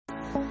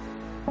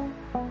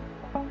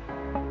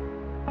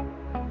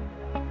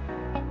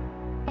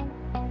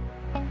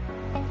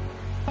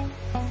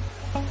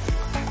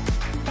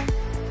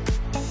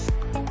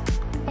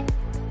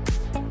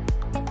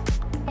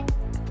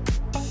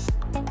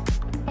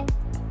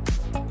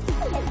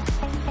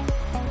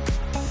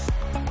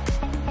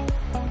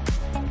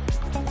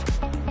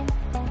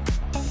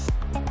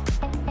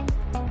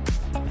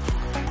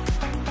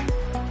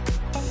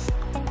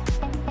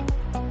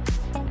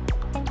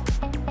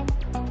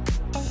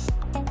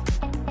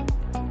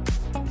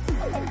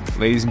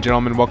Ladies and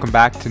gentlemen, welcome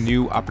back to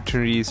New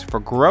Opportunities for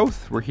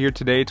Growth. We're here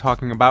today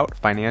talking about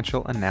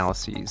financial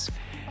analyses.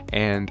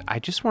 And I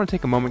just want to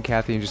take a moment,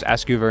 Kathy, and just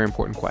ask you a very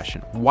important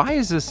question. Why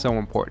is this so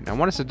important? I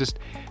want us to just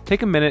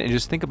take a minute and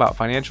just think about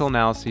financial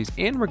analyses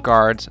in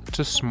regards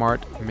to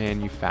smart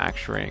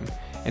manufacturing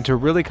and to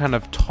really kind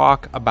of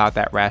talk about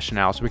that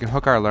rationale so we can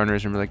hook our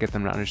learners and really get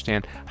them to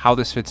understand how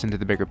this fits into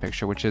the bigger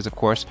picture, which is, of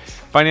course,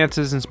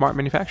 finances and smart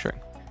manufacturing.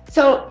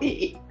 So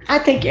I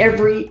think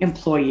every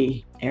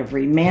employee,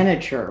 every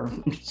manager,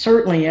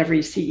 certainly every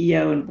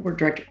CEO and board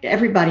director,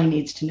 everybody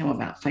needs to know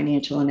about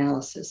financial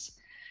analysis.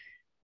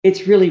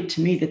 It's really,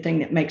 to me, the thing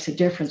that makes a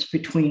difference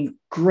between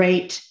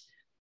great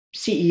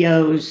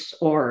CEOs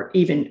or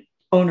even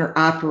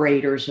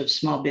owner-operators of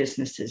small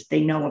businesses.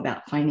 They know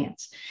about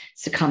finance.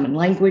 It's a common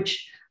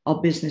language.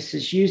 All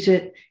businesses use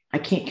it. I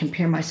can't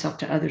compare myself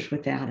to others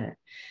without it.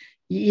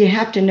 You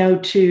have to know,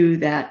 too,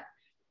 that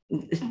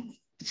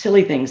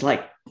silly things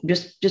like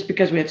just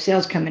because we have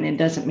sales coming in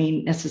doesn't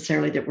mean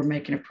necessarily that we're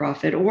making a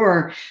profit,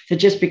 or that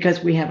just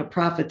because we have a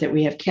profit that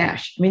we have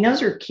cash. I mean,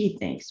 those are key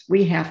things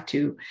we have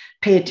to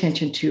pay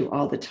attention to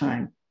all the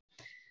time.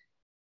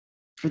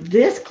 For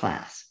this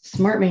class,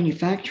 Smart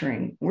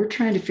Manufacturing, we're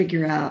trying to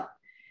figure out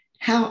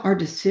how our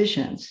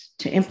decisions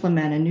to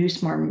implement a new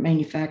smart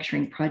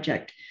manufacturing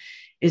project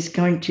is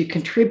going to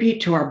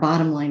contribute to our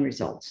bottom line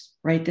results,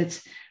 right?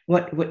 That's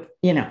what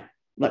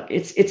look,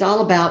 it's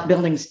all about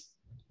building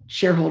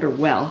shareholder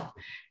wealth.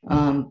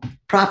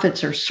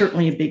 Profits are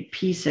certainly a big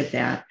piece of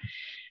that.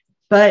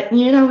 But,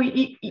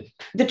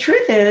 the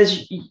truth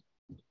is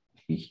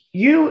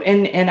you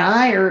and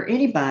I or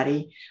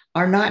anybody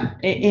are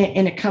not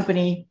in a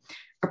company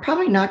are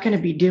probably not going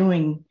to be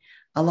doing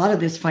a lot of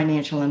this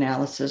financial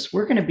analysis.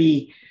 We're going to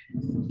be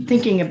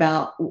thinking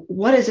about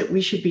what is it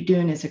we should be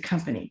doing as a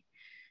company.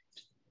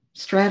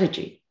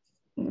 Strategy.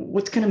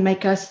 What's going to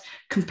make us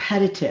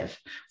competitive?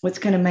 What's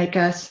going to make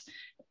us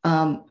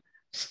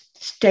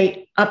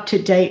stay up to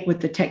date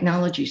with the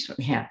technologies that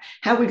we have?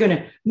 How are we going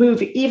to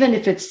move, even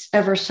if it's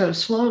ever so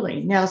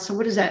slowly? Now, so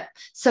what is that?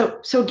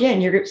 So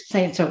again, you're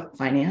saying, so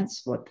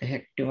finance, what the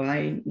heck do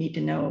I need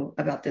to know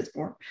about this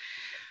for?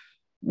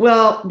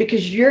 Well,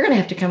 because you're going to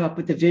have to come up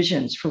with the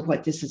visions for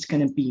what this is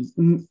going to be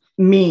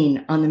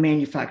mean on the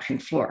manufacturing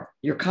floor.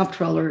 Your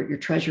comptroller, your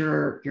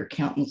treasurer, your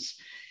accountants,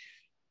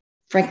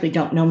 frankly,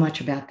 don't know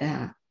much about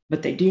that,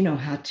 but they do know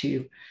how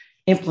to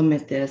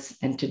implement this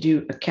and to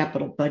do a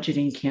capital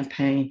budgeting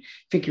campaign,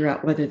 figure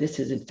out whether this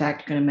is in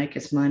fact going to make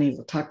us money.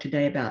 We'll talk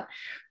today about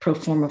pro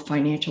forma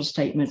financial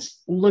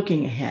statements,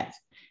 looking ahead,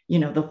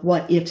 the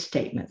what if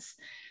statements.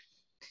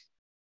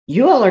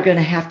 You all are going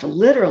to have to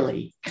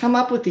literally come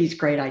up with these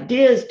great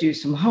ideas, do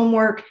some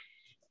homework,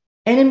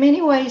 and in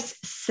many ways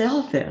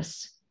sell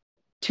this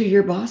to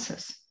your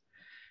bosses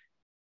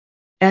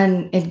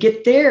and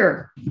get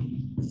their,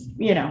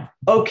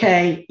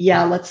 okay,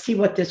 yeah, let's see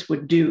what this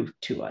would do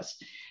to us.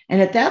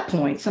 And at that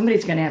point,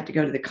 somebody's going to have to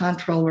go to the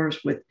controllers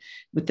with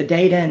the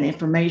data and the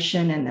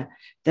information and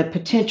the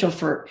potential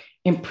for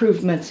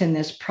improvements in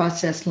this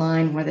process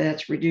line, whether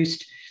that's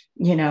reduced,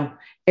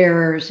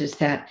 errors, is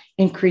that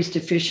increased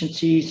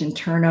efficiencies and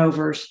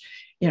turnovers.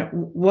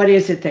 What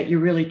is it that you're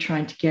really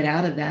trying to get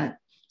out of that,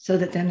 so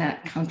that then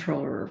that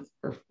controller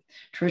or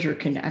treasurer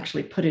can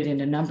actually put it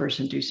into numbers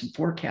and do some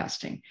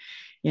forecasting.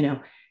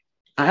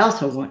 I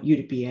also want you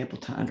to be able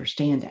to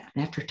understand that.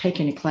 And after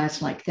taking a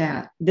class like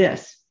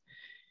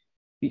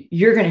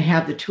you're going to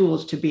have the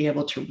tools to be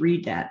able to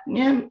read that.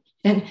 And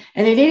at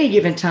any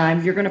given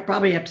time, you're going to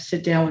probably have to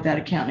sit down with that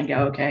accountant and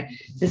go, okay,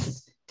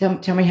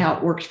 tell me how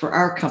it works for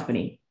our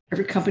company.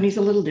 Every company's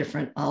a little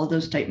different. All of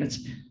those statements,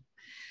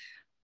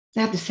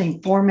 they have the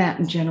same format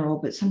in general,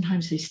 but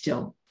sometimes they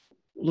still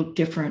look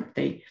different.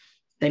 They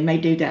may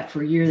do that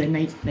for a year. They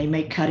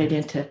may cut it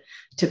into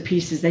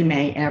pieces. They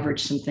may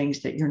average some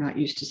things that you're not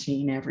used to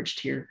seeing averaged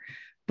here,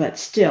 but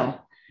still,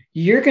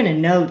 you're going to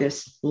know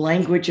this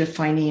language of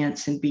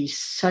finance and be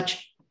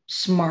such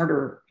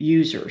smarter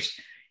users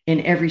in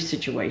every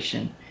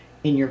situation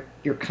in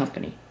your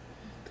company.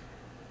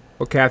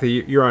 Well,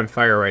 Kathy, you're on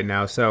fire right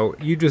now. So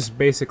you just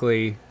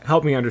basically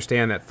helped me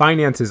understand that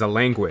finance is a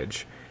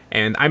language.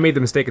 And I made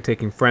the mistake of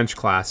taking French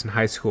class in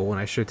high school when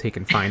I should have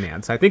taken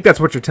finance. I think that's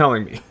what you're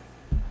telling me.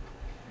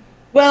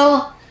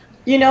 Well,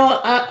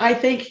 I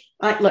think,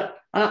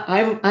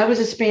 I was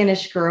a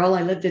Spanish girl.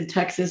 I lived in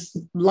Texas a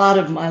lot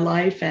of my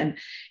life, and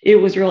it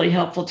was really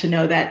helpful to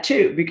know that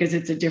too, because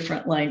it's a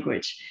different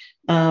language.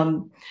 But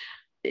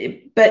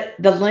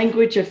the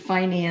language of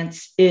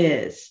finance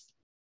is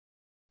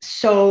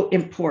so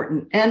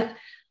important. And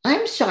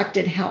I'm shocked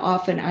at how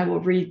often I will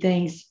read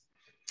things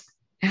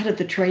out of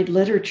the trade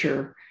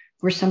literature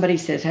where somebody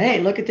says,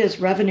 hey, look at this,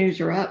 revenues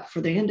are up for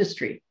the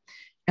industry.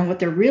 And what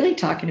they're really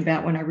talking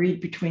about when I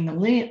read between the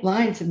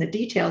lines and the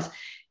details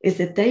is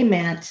that they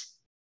meant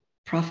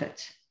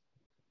profits,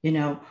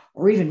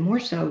 or even more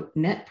so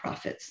net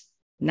profits.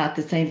 Not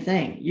the same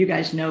thing. You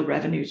guys know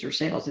revenues or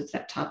sales, it's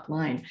that top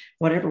line,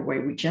 whatever way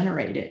we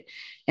generate it.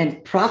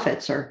 And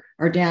profits are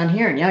down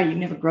here. And yeah, you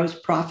can have a gross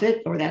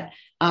profit or that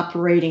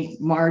operating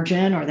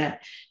margin or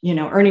that,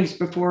 earnings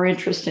before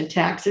interest and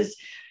taxes.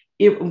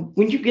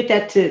 When you get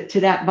that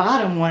to that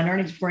bottom one,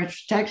 earnings before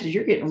interest and taxes,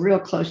 you're getting real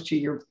close to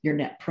your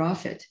net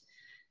profit.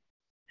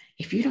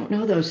 If you don't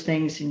know those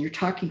things and you're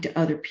talking to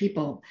other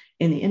people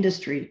in the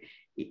industry,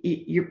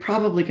 you're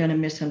probably going to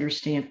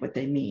misunderstand what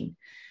they mean.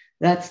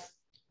 That's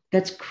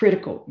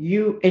critical.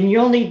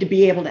 You'll need to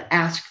be able to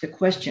ask the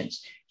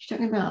questions. You're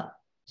talking about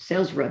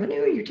sales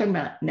revenue, or you're talking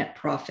about net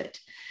profit.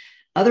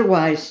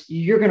 Otherwise,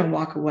 you're going to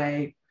walk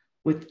away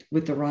with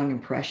the wrong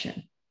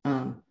impression.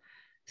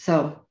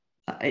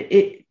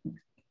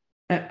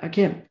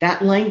 Again,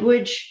 that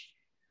language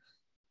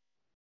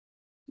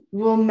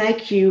will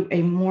make you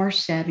a more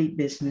savvy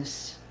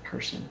business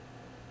person,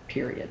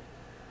 period.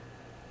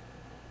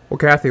 Well,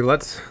 Kathy,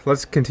 let's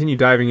continue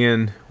diving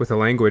in with the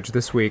language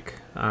this week.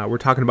 We're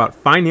talking about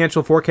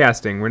financial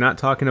forecasting. We're not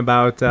talking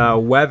about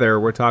weather.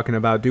 We're talking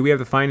about, do we have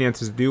the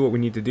finances to do what we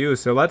need to do?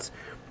 So let's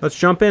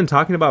jump in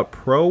talking about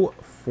pro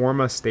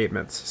forma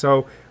statements.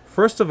 So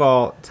first of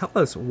all, tell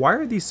us, why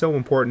are these so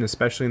important,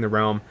 especially in the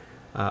realm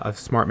of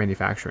smart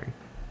manufacturing?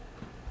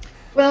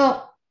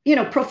 Well,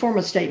 pro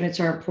forma statements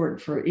are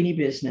important for any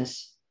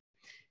business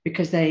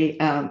because they,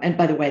 and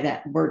by the way,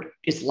 that word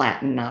is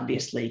Latin,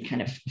 obviously,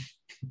 kind of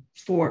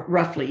for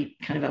roughly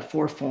kind of a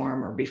for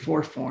form or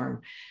before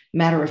form,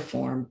 matter of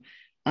form.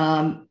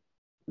 But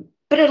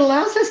it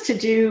allows us to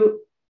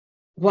do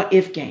what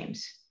if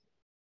games.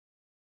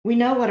 We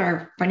know what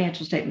our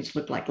financial statements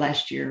looked like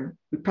last year.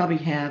 We probably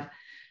have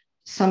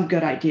some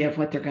good idea of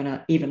what they're going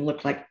to even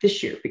look like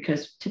this year,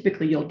 because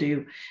typically you'll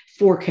do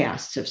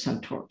forecasts of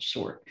some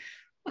sort.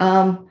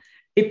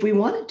 If we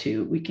wanted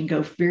to, we can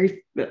go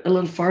a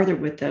little farther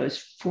with those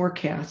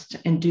forecasts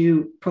and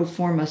do pro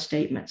forma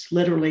statements,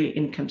 literally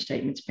income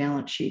statements,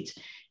 balance sheets,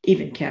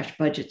 even cash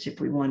budgets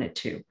if we wanted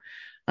to.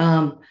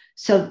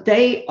 So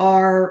they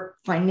are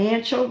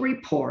financial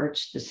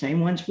reports, the same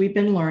ones we've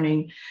been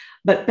learning,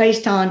 but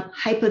based on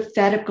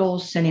hypothetical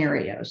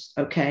scenarios.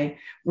 Okay,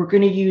 we're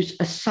going to use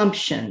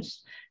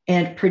assumptions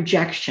and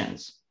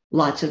projections.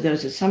 Lots of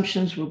those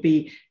assumptions will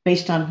be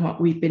based on what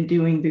we've been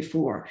doing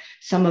before.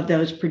 Some of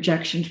those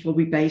projections will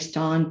be based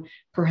on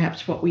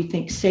perhaps what we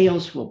think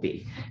sales will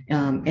be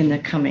in the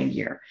coming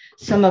year.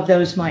 Some of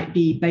those might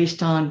be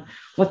based on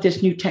what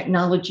this new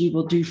technology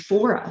will do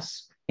for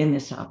us in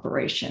this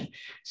operation.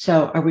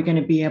 So are we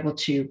going to be able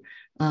to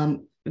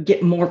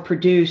get more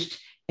produced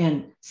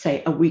in,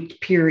 say, a week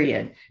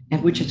period,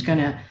 and which is going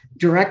to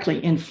directly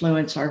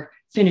influence our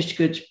finished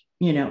goods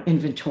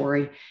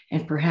inventory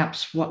and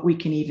perhaps what we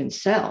can even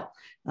sell.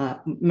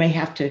 May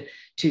have to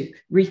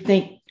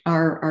rethink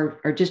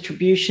our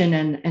distribution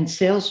and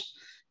sales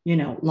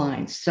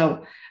lines.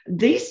 So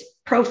these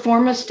pro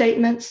forma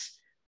statements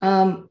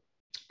are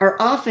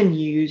often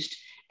used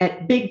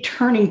at big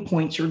turning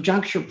points or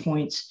juncture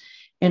points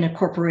in a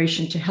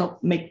corporation to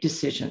help make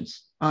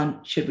decisions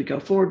on, should we go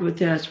forward with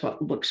this?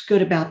 What looks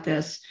good about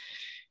this?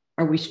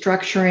 Are we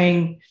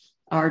structuring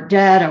our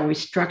debt? Are we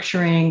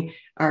structuring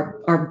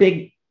our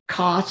big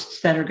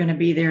costs that are going to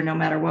be there no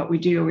matter what we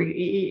do?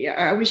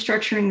 Are we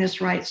structuring this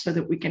right so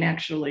that we can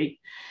actually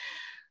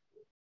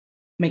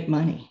make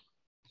money?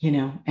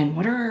 And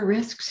what are our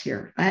risks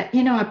here?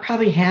 I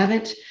probably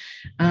haven't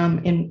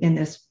in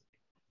this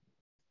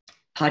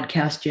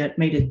podcast yet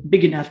made a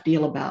big enough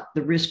deal about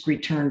the risk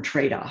return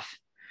trade-off.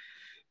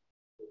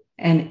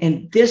 And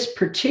in this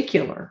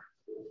particular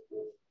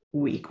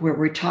week, where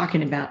we're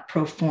talking about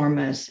pro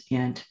formas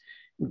and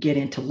we get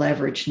into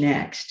leverage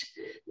next,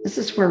 this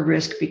is where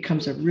risk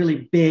becomes a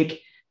really big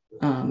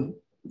kind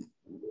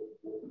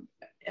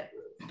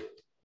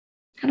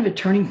of a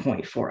turning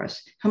point for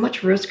us. How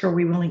much risk are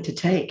we willing to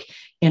take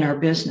in our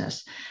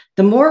business?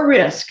 The more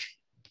risk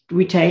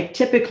we take,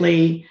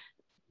 typically,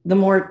 the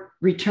more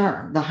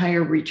return, the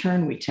higher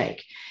return we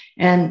take.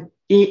 And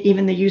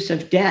even the use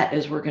of debt,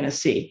 as we're going to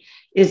see,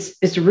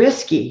 is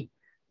risky.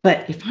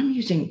 But if I'm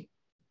using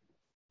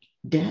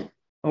debt,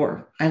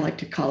 or I like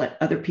to call it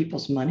other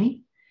people's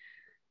money,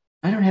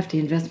 I don't have to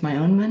invest my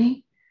own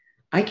money.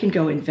 I can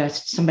go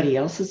invest somebody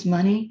else's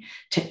money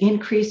to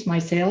increase my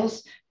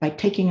sales by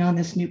taking on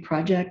this new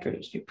project or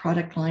this new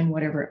product line,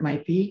 whatever it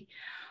might be.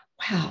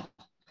 Wow,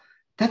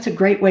 that's a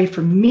great way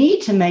for me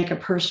to make a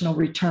personal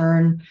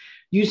return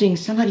using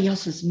somebody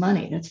else's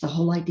money. That's the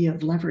whole idea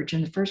of leverage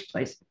in the first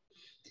place.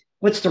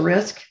 What's the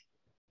risk?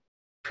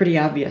 Pretty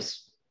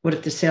obvious. What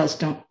if the sales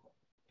don't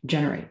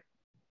generate?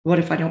 What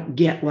if I don't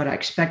get what I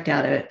expect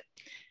out of it?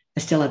 I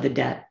still have the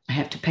debt. I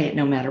have to pay it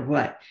no matter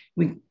what.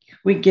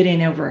 We get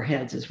in over our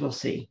heads, as we'll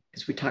see.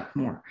 because we talk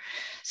more.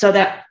 So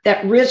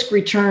that risk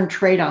return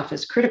trade-off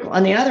is critical.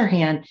 On the other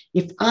hand,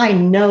 if I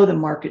know the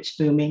market's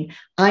booming,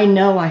 I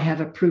know I have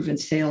a proven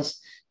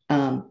sales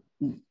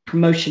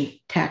promotion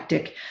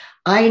tactic.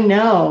 I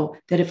know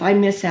that if I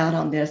miss out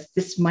on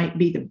this might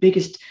be the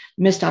biggest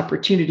missed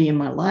opportunity in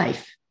my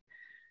life.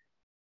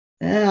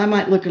 I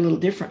might look a little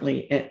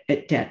differently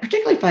at debt,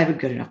 particularly if I have a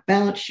good enough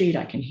balance sheet.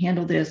 I can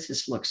handle this.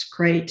 This looks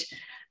great.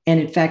 And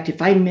in fact,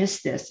 if I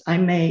miss this,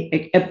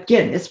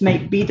 this may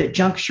be the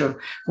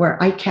juncture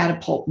where I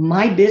catapult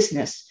my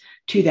business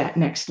to that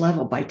next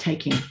level by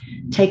taking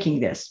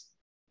this.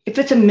 If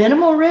it's a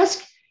minimal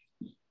risk,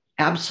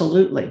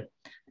 absolutely.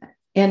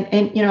 And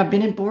I've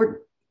been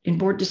in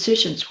board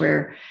decisions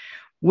where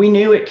we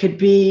knew it could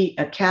be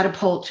a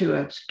catapult to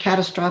a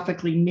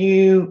catastrophically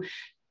new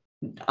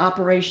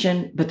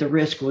operation, but the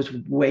risk was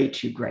way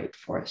too great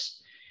for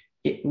us.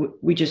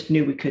 We just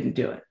knew we couldn't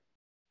do it.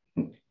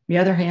 On the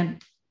other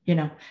hand,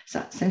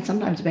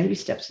 sometimes baby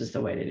steps is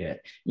the way to do it.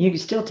 You can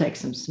still take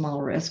some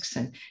small risks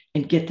and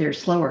get there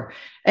slower.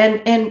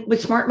 And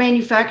with smart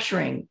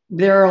manufacturing,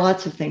 there are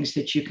lots of things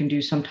that you can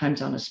do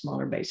sometimes on a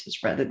smaller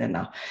basis rather than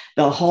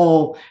the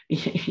whole,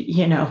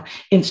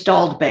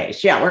 installed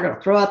base. Yeah, we're going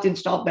to throw out the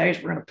installed base.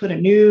 We're going to put a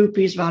new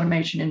piece of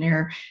automation in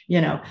there,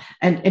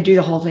 and do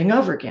the whole thing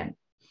over again.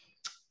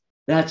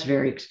 That's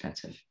very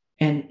expensive.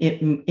 And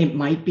it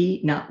might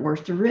be not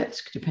worth the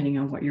risk, depending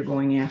on what you're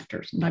going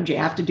after. Sometimes you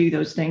have to do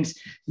those things.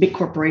 Big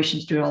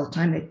corporations do it all the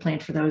time. They plan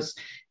for those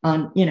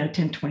on, 10,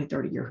 20,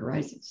 30-year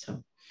horizons.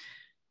 So,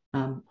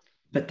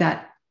 but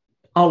that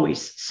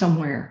always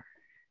somewhere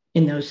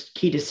in those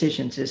key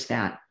decisions is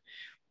that,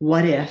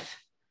 what if,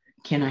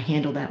 can I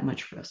handle that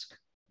much risk?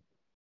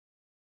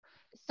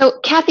 So,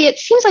 Kathy, it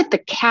seems like the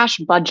cash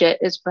budget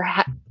is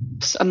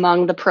perhaps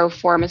among the pro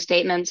forma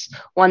statements,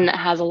 one that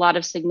has a lot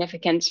of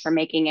significance for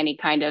making any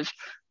kind of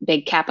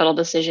big capital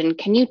decision.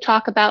 Can you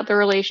talk about the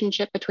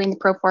relationship between the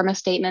pro forma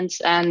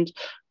statements and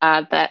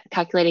that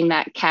calculating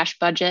that cash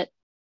budget?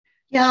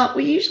 Yeah,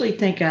 we usually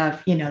think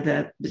of,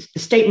 the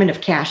statement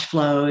of cash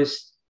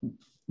flows,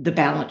 the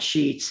balance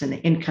sheets, and the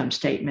income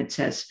statements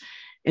as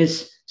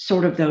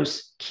sort of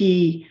those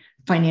key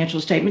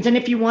financial statements. And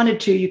if you wanted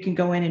to, you can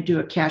go in and do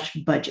a cash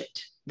budget,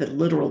 the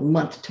literal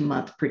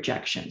month-to-month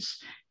projections.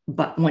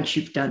 But once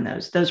you've done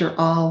those are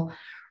all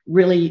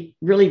really,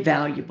 really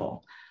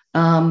valuable,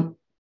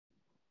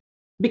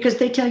 because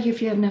they tell you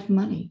if you have enough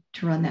money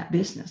to run that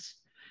business,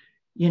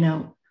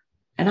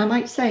 And I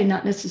might say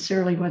not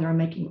necessarily whether I'm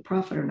making a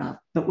profit or not,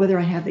 but whether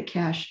I have the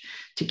cash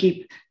to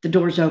keep the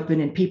doors open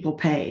and people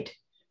paid,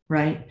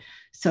 right?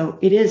 So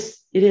it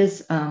is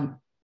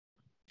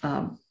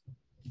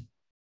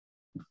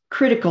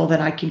critical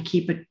that I can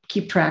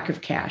keep track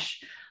of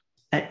cash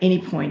at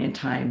any point in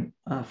time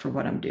for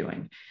what I'm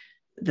doing.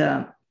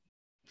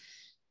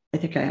 I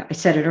think I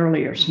said it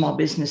earlier, small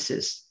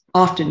businesses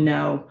often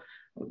know,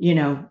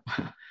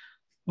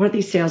 what do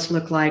these sales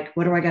look like?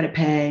 What do I got to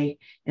pay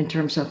in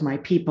terms of my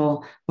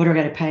people? What do I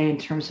got to pay in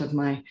terms of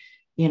my,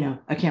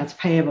 accounts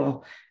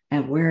payable?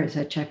 And where is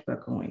that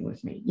checkbook going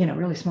with me?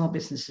 Really small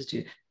businesses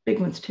do, big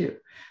ones too.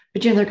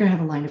 But, they're going to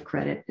have a line of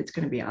credit. It's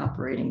going to be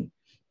operating,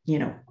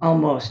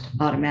 almost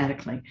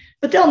automatically.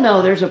 But they'll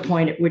know there's a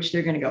point at which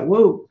they're going to go,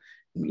 whoa,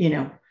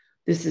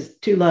 this is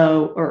too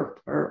low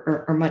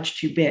or much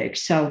too big.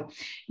 So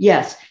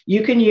yes,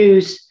 you can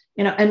use,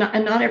 and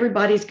not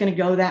everybody's going to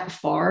go that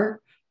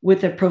far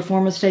with a pro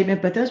forma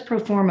statement, but those pro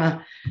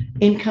forma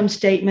income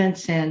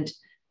statements and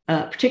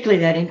particularly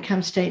that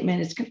income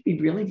statement is going to be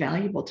really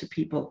valuable to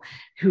people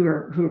who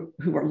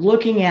are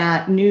looking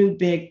at new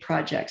big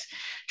projects.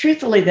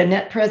 Truthfully, the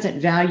net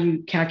present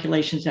value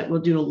calculations that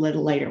we'll do a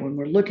little later when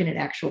we're looking at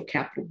actual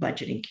capital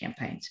budgeting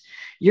campaigns,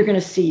 you're going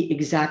to see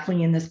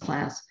exactly in this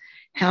class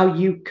how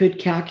you could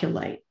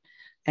calculate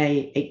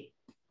a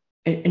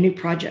new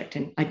project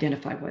and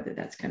identify whether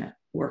that's going to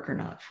work or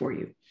not for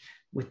you.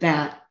 With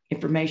that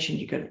information,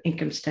 you go to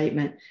income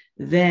statement,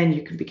 then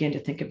you can begin to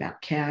think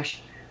about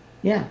cash.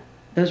 Yeah,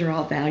 those are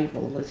all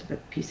valuable, Elizabeth,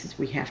 pieces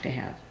we have to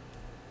have.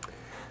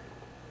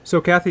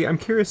 So, Kathy, I'm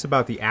curious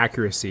about the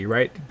accuracy,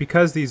 right?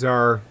 Because these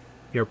are,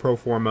 pro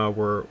forma,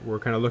 we're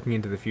kind of looking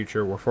into the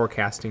future, we're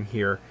forecasting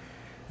here.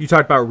 You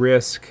talked about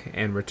risk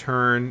and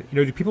return.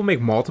 Do people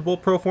make multiple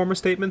pro forma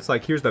statements?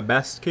 Like, here's the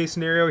best case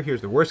scenario,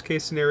 here's the worst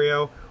case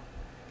scenario.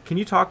 Can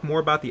you talk more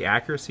about the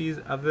accuracies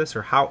of this,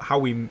 or how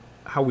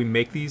we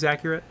make these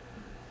accurate?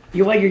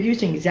 Well, you're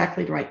using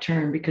exactly the right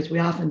term, because we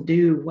often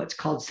do what's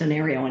called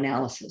scenario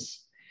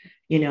analysis.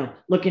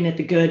 Looking at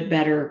the good,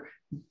 better,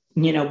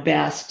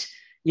 best,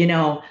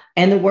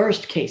 and the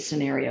worst case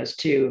scenarios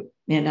too.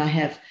 And I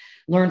have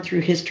learned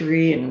through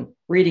history and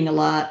reading a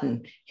lot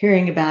and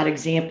hearing about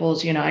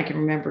examples. I can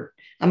remember,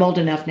 I'm old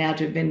enough now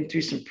to have been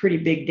through some pretty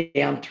big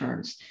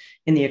downturns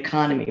in the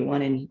economy,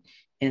 one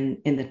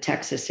in the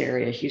Texas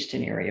area,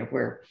 Houston area,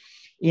 where,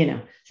 so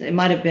it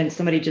might have been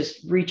somebody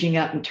just reaching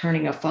up and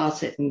turning a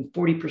faucet and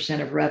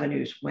 40% of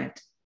revenues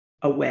went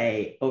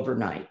away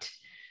overnight.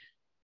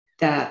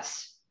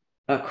 That's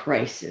a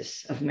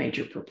crisis of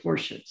major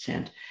proportions.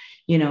 And,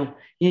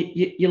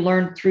 you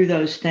learn through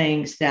those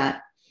things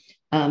that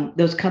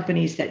those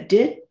companies that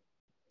did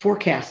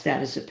forecast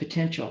that as a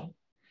potential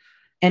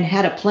and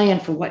had a plan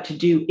for what to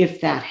do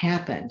if that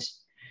happened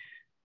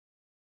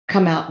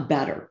come out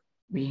better.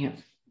 We have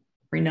a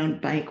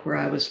renowned bank where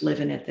I was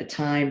living at the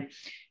time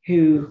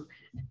who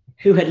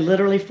had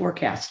literally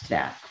forecast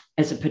that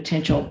as a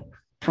potential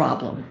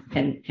problem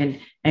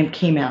and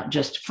came out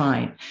just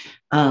fine.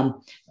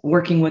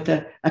 Working with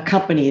a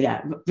company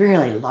that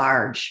really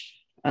large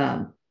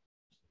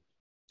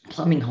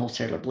plumbing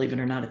wholesaler, believe it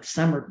or not, at the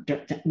summer,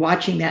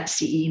 watching that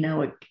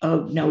CEO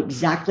know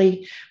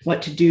exactly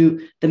what to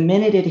do. The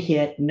minute it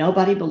hit,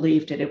 nobody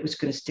believed it was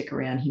going to stick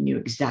around. He knew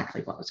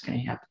exactly what was going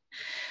to happen.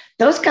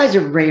 Those guys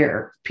are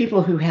rare,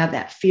 people who have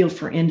that feel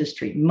for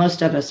industry.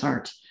 Most of us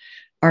aren't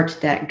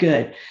that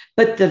good.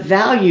 But the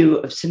value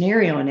of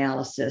scenario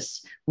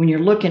analysis when you're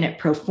looking at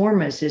pro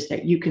formas is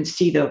that you can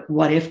see the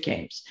what if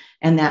games,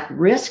 and that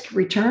risk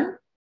return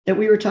that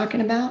we were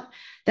talking about,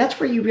 that's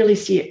where you really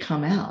see it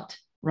come out,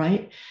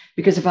 right?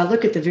 Because if I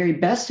look at the very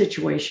best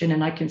situation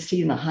and I can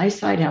see in the high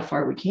side how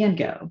far we can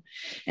go,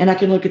 and I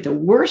can look at the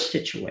worst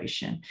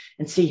situation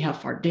and see how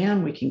far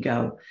down we can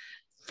go,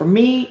 for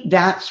me,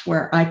 that's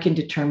where I can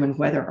determine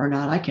whether or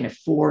not I can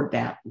afford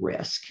that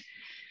risk.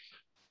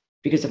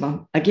 Because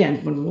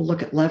again, when we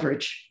look at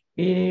leverage,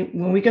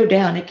 when we go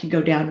down, it can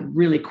go down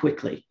really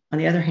quickly. On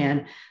the other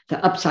hand,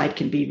 the upside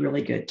can be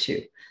really good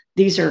too.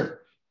 These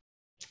are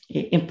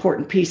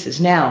important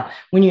pieces. Now,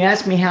 when you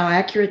ask me how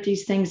accurate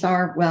these things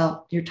are,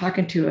 well, you're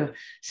talking to a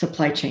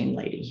supply chain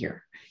lady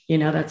here.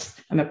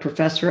 I'm a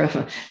professor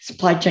of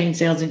supply chain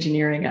sales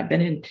engineering. I've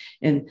been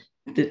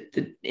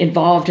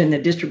involved in the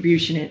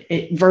distribution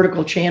in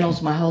vertical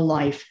channels my whole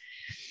life.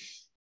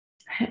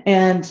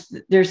 And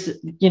there's,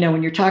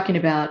 when you're talking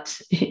about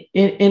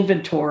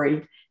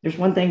inventory, there's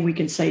one thing we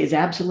can say is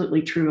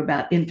absolutely true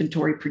about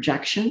inventory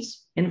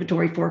projections,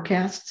 inventory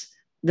forecasts.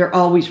 They're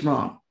always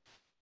wrong.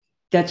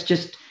 That's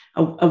just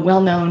a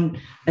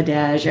well-known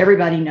adage.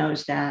 Everybody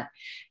knows that.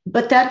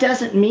 But that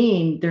doesn't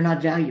mean they're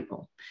not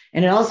valuable.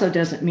 And it also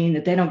doesn't mean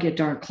that they don't get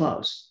darn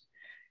close,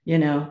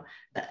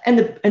 And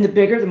the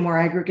bigger, the more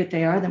aggregate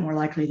they are, the more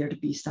likely they're to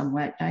be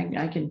somewhat.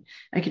 I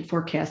can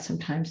forecast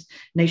sometimes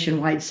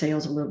nationwide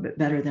sales a little bit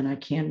better than I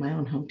can my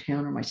own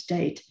hometown or my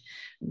state.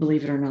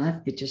 Believe it or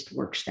not, it just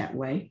works that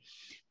way.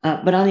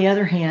 But on the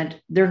other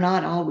hand, they're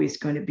not always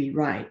going to be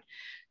right.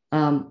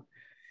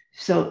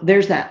 So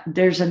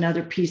there's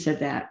another piece of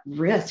that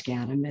risk,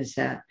 Adam, is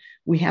that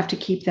we have to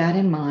keep that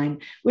in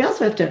mind. We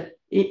also have to,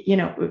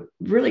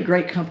 really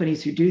great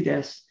companies who do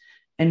this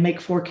and make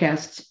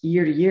forecasts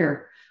year to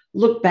year,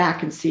 look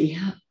back and see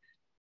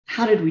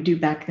how did we do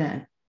back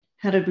then?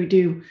 How did we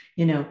do,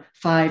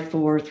 5,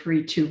 4,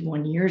 3, 2,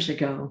 1 years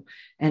ago?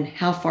 And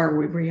how far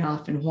were we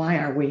off and why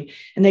are we?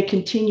 And they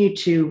continue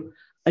to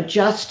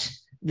adjust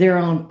their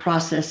own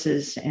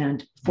processes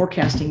and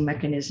forecasting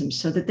mechanisms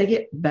so that they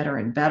get better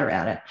and better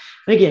at it.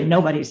 But again,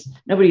 nobody's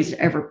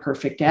ever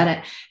perfect at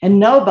it. And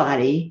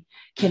nobody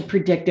can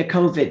predict a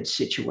COVID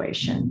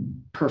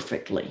situation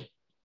perfectly,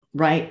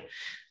 right?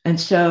 And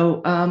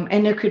so,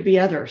 and there could be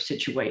other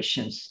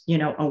situations,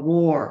 a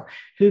war.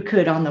 Who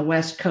could on the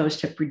West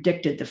Coast have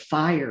predicted the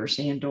fires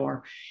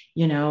or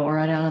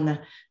right out on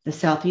the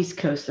Southeast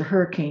coast, the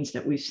hurricanes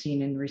that we've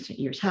seen in recent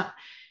years?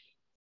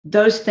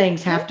 Those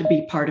things have to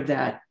be part of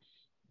that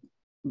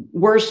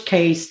worst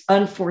case,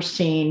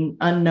 unforeseen,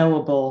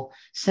 unknowable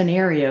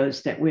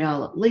scenarios that we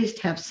all at least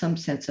have some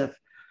sense of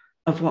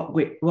what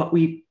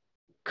we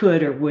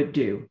could or would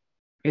do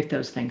if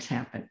those things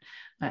happen.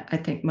 I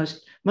think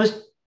most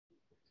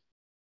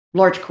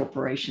large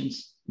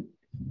corporations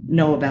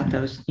know about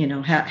those,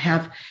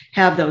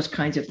 have those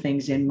kinds of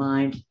things in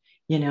mind,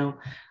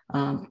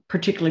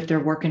 particularly if they're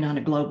working on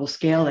a global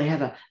scale. They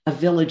have a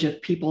village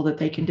of people that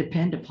they can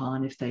depend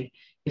upon if they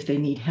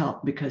need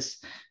help because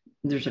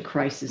there's a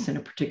crisis in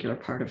a particular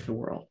part of the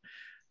world.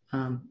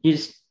 You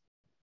just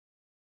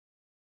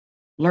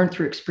learn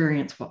through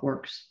experience what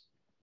works.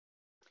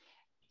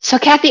 So,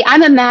 Kathy,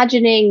 I'm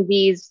imagining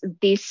these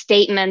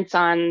statements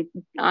on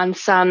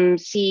some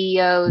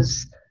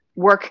CEO's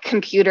work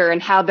computer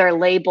and how they're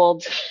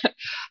labeled.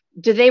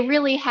 Do they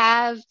really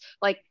have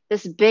like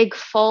this big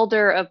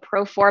folder of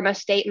pro forma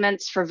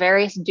statements for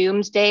various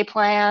doomsday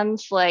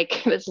plans?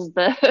 Like this is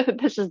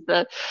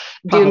the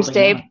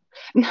doomsday.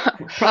 No.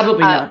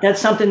 Probably not.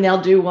 That's something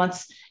they'll do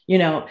once.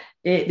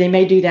 They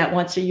may do that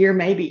once a year,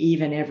 maybe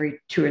even every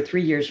 2 or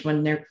 3 years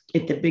when they're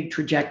at the big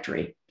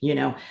trajectory.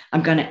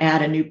 I'm going to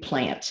add a new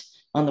plant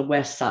on the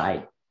west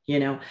side.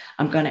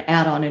 I'm going to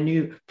add on a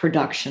new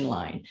production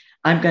line.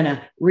 I'm going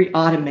to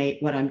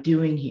re-automate what I'm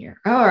doing here.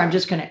 Or I'm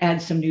just going to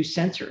add some new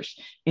sensors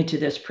into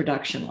this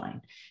production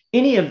line.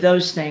 Any of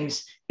those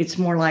things, it's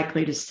more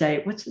likely to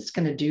say, what's this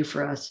going to do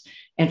for us?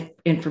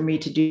 And for me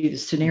to do the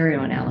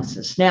scenario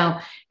analysis.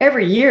 Now,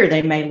 every year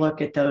they may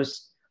look at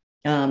those,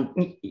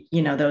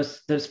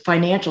 those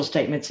financial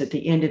statements at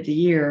the end of the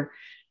year.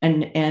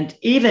 And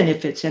even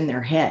if it's in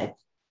their head,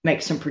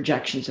 make some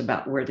projections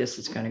about where this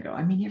is going to go.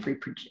 I mean,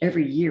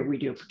 every year we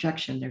do a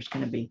projection, there's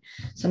going to be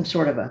some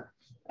sort of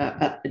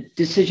a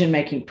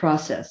decision-making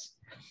process.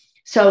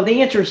 So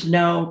the answer is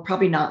no,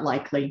 probably not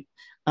likely.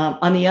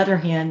 On the other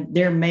hand,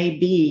 there may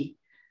be,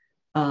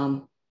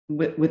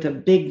 with a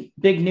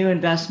big new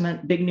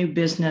investment, big new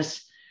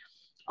business,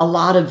 a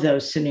lot of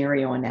those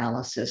scenario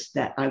analysis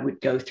that I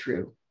would go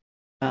through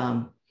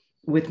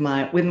with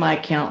my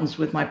accountants,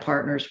 with my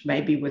partners,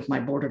 maybe with my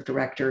board of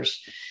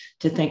directors,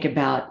 to think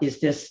about, is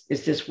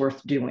this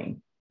worth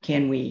doing?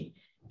 Can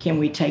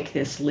we take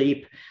this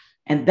leap?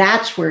 And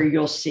that's where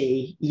you'll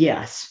see,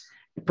 yes,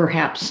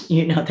 perhaps,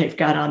 they've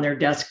got on their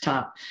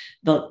desktop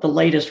the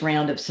latest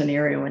round of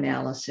scenario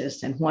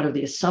analysis and what are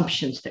the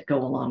assumptions that go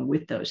along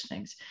with those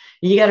things.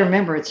 You got to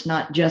remember, it's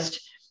not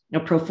just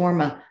pro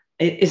forma.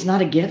 It's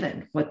not a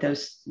given what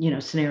those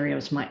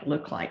scenarios might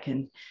look like,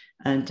 and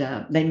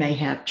they may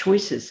have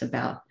choices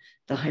about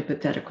the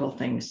hypothetical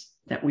things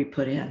that we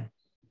put in.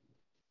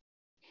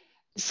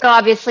 So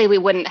obviously we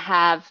wouldn't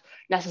have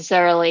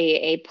necessarily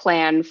a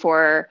plan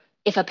for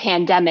if a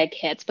pandemic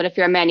hits, but if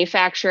you're a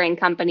manufacturing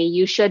company,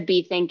 you should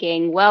be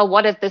thinking, well,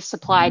 what if the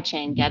supply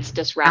chain gets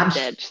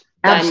disrupted?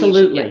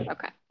 Absolutely.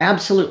 Okay.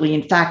 Absolutely.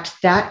 In fact,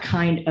 that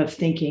kind of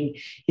thinking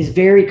is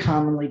very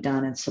commonly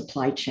done in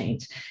supply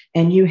chains.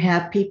 And you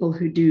have people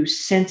who do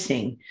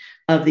sensing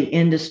of the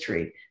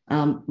industry,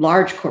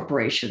 large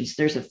corporations.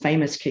 There's a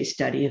famous case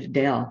study of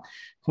Dell,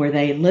 where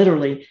they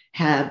literally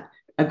have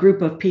a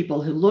group of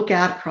people who look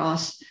out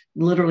across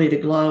literally the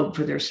globe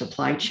for their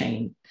supply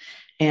chain.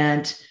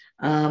 And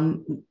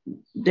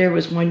there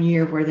was one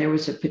year where there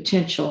was a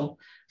potential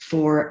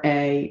for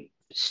a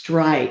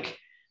strike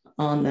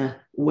on the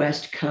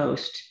West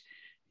Coast,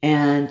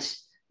 and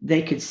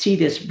they could see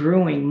this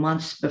brewing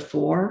months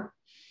before,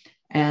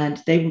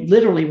 and they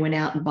literally went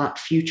out and bought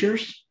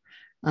futures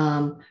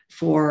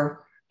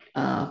for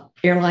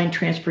airline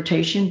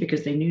transportation,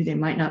 because they knew they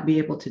might not be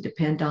able to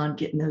depend on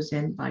getting those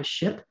in by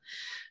ship.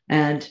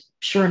 And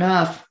sure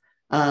enough,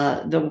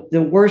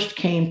 the worst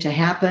came to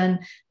happen.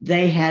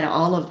 They had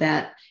all of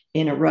that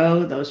in a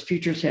row. Those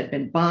futures had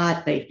been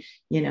bought. They,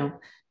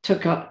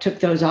 took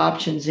those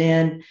options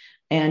in.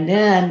 And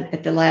then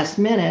at the last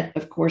minute,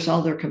 of course,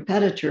 all their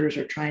competitors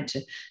are trying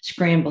to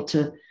scramble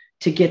to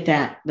get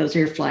those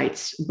air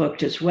flights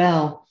booked as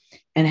well,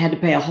 and had to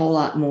pay a whole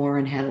lot more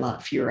and had a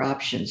lot fewer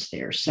options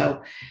there.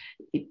 So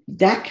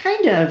that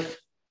kind of,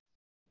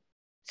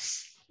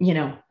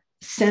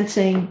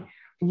 sensing,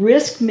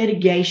 risk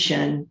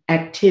mitigation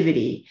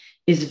activity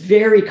is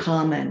very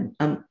common,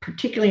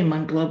 particularly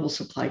among global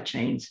supply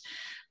chains,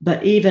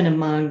 but even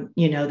among,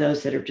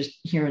 those that are just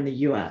here in the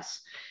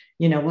US.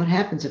 What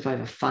happens if I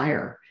have a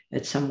fire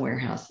at some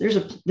warehouse?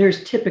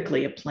 There's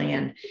typically a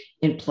plan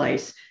in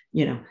place.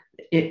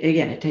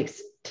 It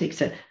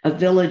takes a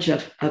village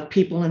of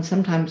people, and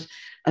sometimes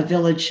a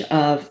village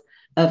of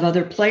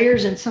other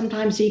players, and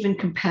sometimes even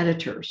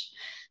competitors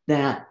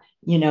that,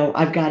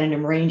 I've got an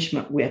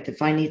arrangement with.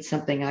 If I need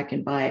something, I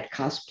can buy it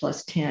cost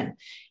plus 10.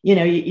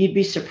 You'd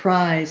be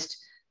surprised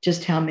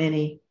just how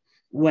many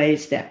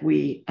ways that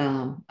we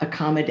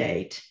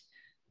accommodate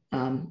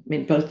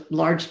in both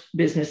large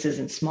businesses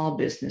and small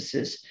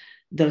businesses,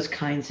 those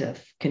kinds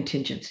of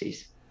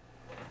contingencies.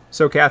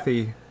 So,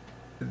 Kathy,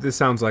 this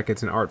sounds like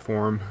it's an art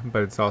form,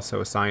 but it's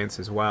also a science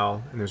as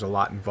well, and there's a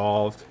lot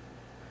involved.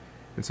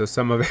 And so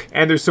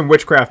and there's some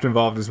witchcraft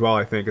involved as well,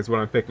 I think, is what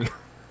I'm picking.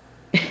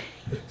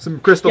 Some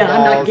crystal balls.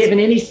 I'm not giving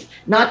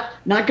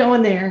not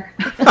going there.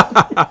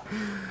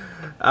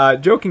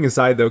 Joking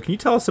aside, though, can you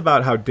tell us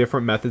about how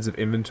different methods of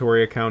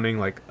inventory accounting,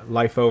 like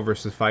LIFO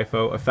versus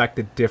FIFO,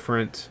 affected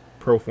different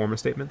pro forma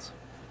statements?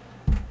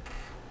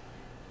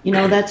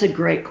 That's a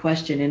great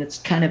question, and it's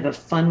kind of a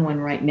fun one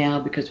right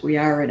now, because we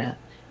are in a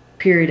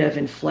period of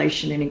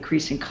inflation and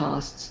increasing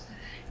costs.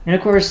 And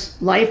of course,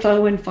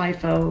 LIFO and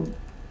FIFO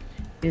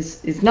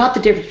is not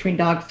the difference between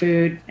dog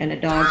food and a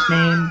dog's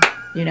name.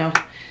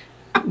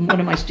 One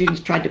of my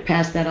students tried to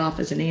pass that off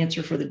as an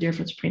answer for the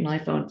difference between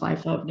LIFO and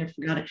FIFO. I've never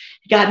forgot it.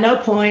 He got no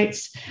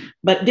points,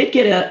 but did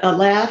get a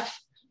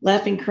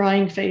laughing,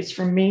 crying face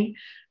from me,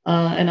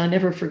 and I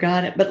never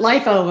forgot it. But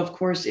LIFO, of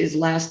course, is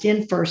last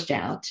in, first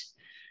out.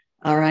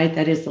 All right,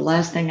 that is the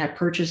last thing I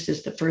purchased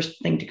is the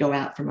first thing to go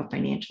out from a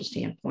financial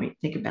standpoint.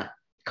 Think about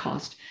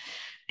cost.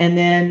 And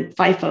then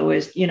FIFO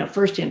is,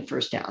 first in,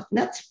 first out. And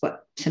that's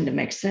what tend to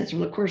make sense.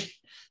 Well, of course,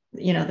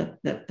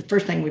 the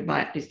first thing we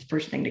buy is the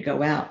first thing to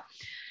go out.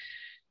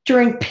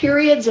 During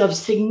periods of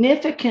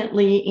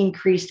significantly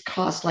increased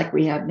costs like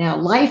we have now,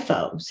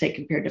 LIFO, say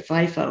compared to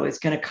FIFO, is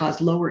going to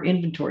cause lower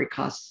inventory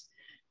costs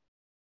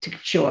to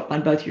show up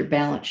on both your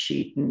balance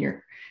sheet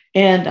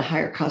and a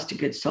higher cost of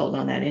goods sold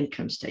on that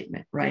income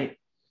statement, right?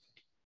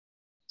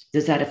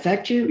 Does that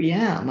affect you?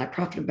 Yeah, my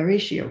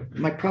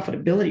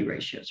profitability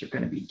ratios are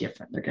going to be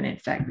different. They're going to, in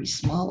fact, be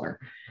smaller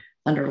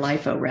under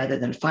LIFO rather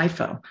than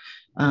FIFO.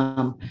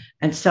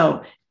 And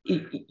so,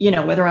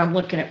 whether I'm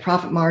looking at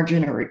profit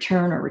margin or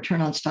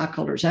return on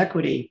stockholders'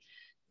 equity,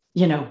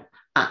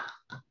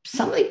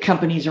 some of the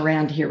companies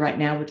around here right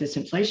now with this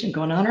inflation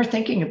going on are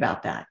thinking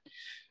about that.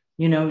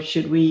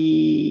 Should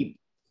we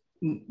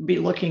be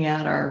looking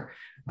at our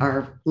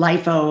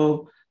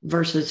LIFO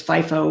versus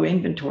FIFO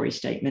inventory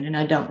statement. And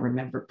I don't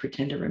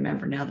pretend to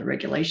remember now the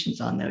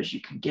regulations on those.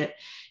 You can get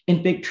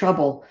in big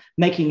trouble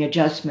making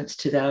adjustments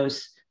to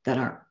those that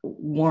aren't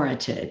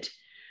warranted.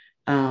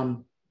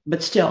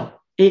 But still,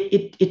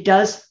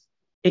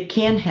 it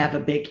can have a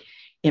big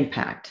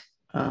impact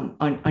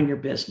on your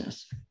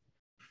business.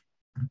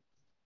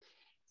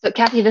 So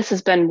Kathy, this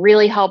has been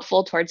really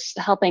helpful towards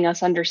helping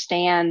us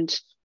understand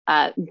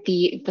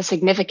the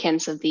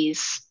significance of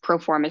these pro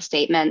forma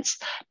statements.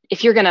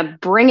 If you're going to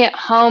bring it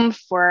home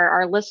for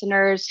our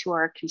listeners who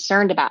are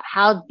concerned about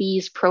how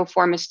these pro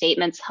forma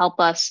statements help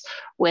us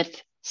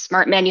with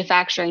smart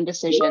manufacturing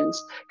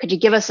decisions, could you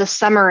give us a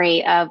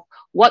summary of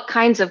what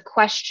kinds of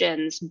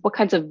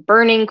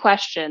burning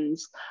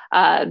questions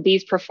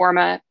these pro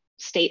forma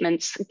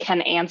statements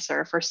can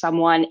answer for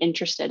someone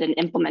interested in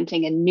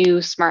implementing a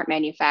new smart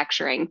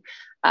manufacturing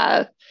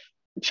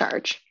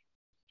charge?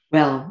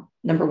 Well,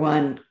 number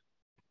one,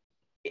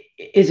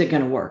 is it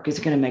going to work? Is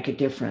it going to make a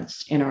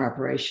difference in our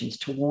operations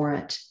to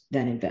warrant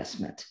that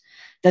investment?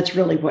 That's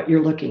really what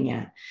you're looking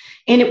at.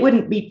 And it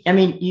wouldn't be,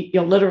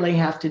 you'll literally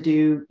have to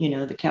do,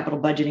 the capital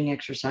budgeting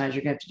exercise.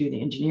 You're going to have to do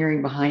the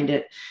engineering behind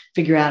it,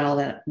 figure out all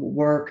that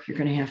work. You're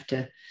going to have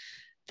to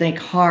think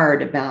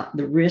hard about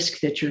the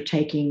risk that you're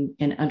taking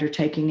in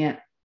undertaking it.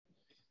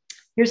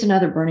 Here's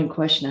another burning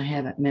question I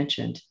haven't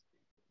mentioned,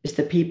 is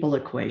the people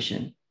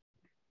equation,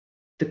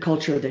 the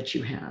culture that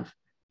you have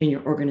in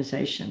your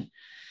organization.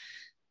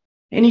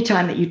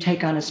 Anytime that you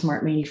take on a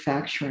smart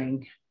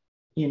manufacturing,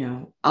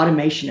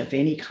 automation of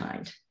any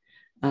kind,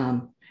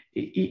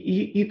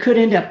 you could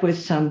end up with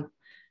some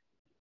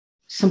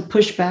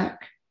pushback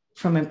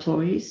from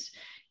employees.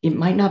 It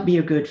might not be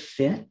a good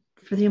fit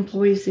for the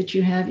employees that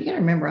you have. You got to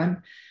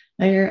remember,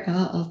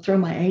 I'll throw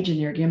my age in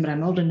there again, but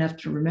I'm old enough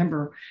to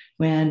remember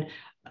when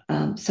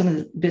some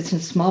of the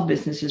small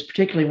businesses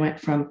particularly went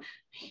from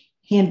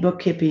hand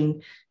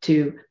bookkeeping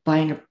to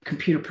buying a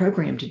computer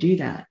program to do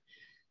that.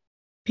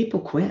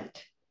 People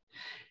quit.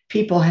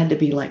 People had to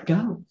be let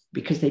go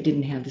because they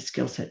didn't have the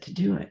skill set to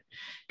do it,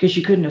 because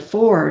you couldn't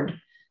afford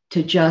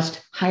to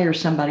just hire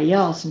somebody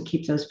else and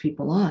keep those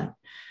people on.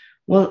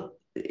 Well,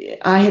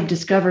 I have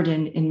discovered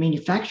in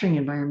manufacturing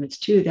environments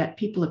too, that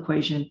people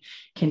equation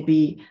can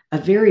be a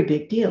very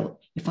big deal.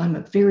 If I'm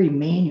a very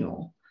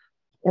manual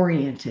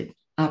oriented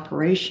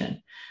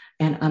operation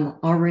and I'm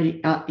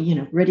already,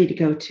 ready to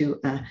go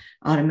to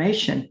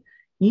automation,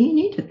 you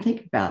need to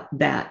think about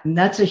that. And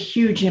that's a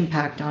huge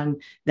impact on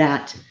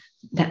that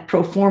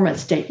pro forma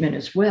statement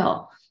as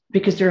well,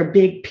 because they're a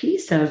big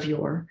piece of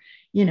your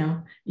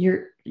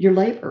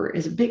labor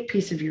is a big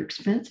piece of your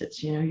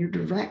expenses, your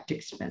direct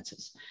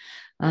expenses,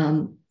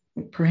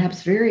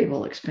 perhaps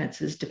variable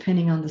expenses,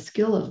 depending on the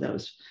skill of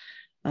those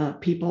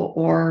people,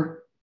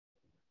 or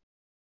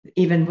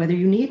even whether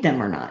you need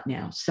them or not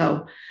now.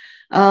 So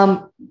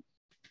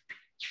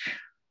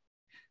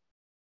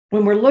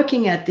when we're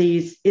looking at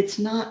these, it's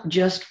not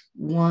just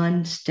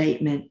one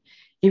statement.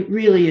 It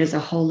really is a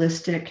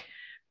holistic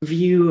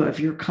view of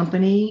your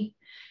company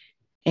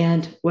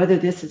and whether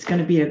this is going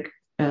to be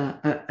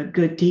a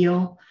good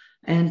deal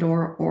and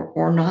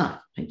or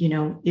not.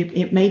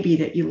 It may be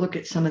that you look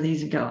at some of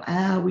these and go,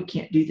 we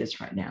can't do this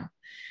right now.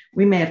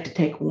 We may have to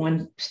take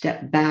one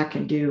step back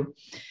and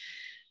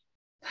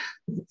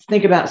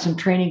think about some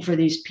training for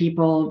these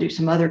people, do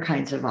some other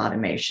kinds of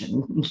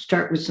automation,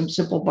 start with some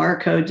simple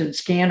barcodes and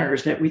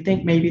scanners that we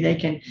think maybe they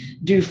can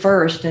do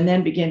first, and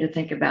then begin to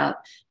think about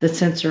the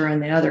sensor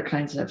and the other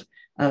kinds of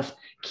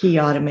key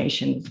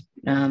automation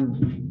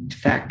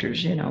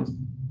factors.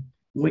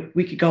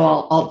 We could go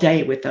all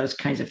day with those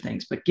kinds of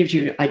things, but gives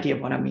you an idea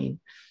of what I mean.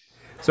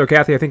 So,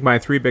 Kathy, I think my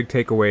three big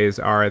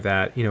takeaways are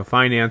that,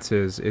 finance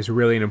is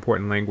really an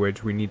important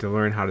language. We need to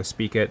learn how to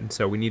speak it. And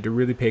so we need to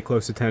really pay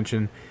close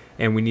attention,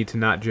 and we need to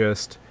not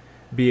just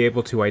be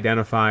able to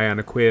identify on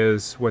a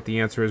quiz what the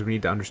answer is. We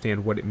need to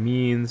understand what it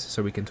means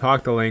so we can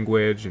talk the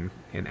language and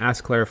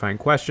ask clarifying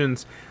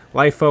questions.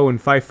 LIFO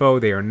and FIFO,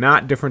 they are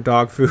not different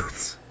dog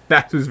foods.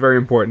 That was very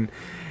important.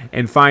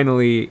 And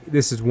finally,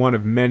 this is one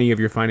of many of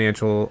your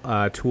financial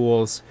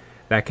tools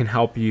that can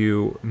help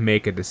you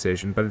make a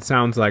decision. But it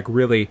sounds like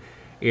really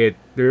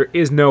there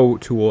is no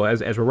tool,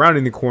 as we're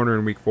rounding the corner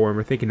in week 4 and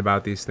we're thinking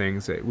about these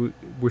things,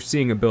 we're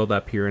seeing a build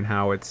up here in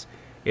how it's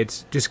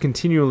just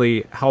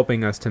continually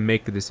helping us to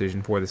make the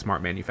decision for the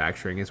smart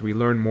manufacturing. As we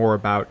learn more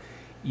about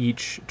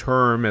each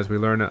term, as we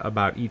learn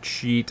about each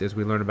sheet, as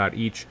we learn about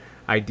each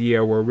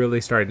idea, we're really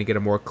starting to get a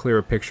more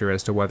clearer picture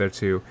as to whether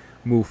to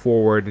move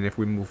forward, and if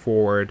we move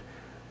forward,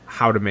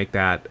 how to make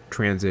that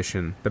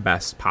transition the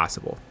best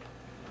possible.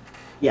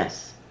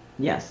 Yes.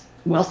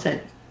 Well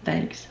said.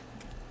 Thanks.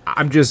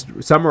 I'm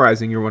just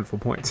summarizing your wonderful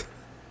points.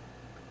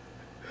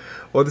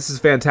 Well, this is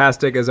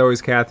fantastic. As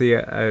always, Kathy,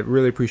 I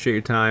really appreciate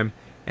your time.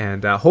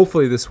 And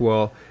hopefully this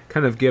will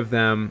kind of give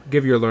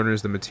your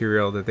learners the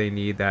material that they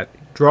need, that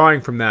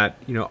drawing from that,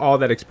 all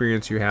that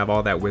experience you have,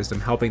 all that wisdom,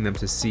 helping them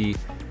to see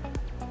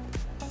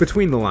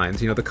between the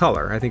lines, the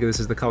color. I think this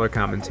is the color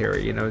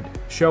commentary,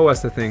 show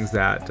us the things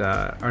that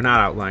are not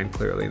outlined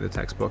clearly in the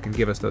textbook and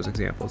give us those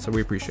examples. So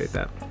we appreciate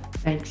that.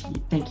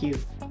 Thank you.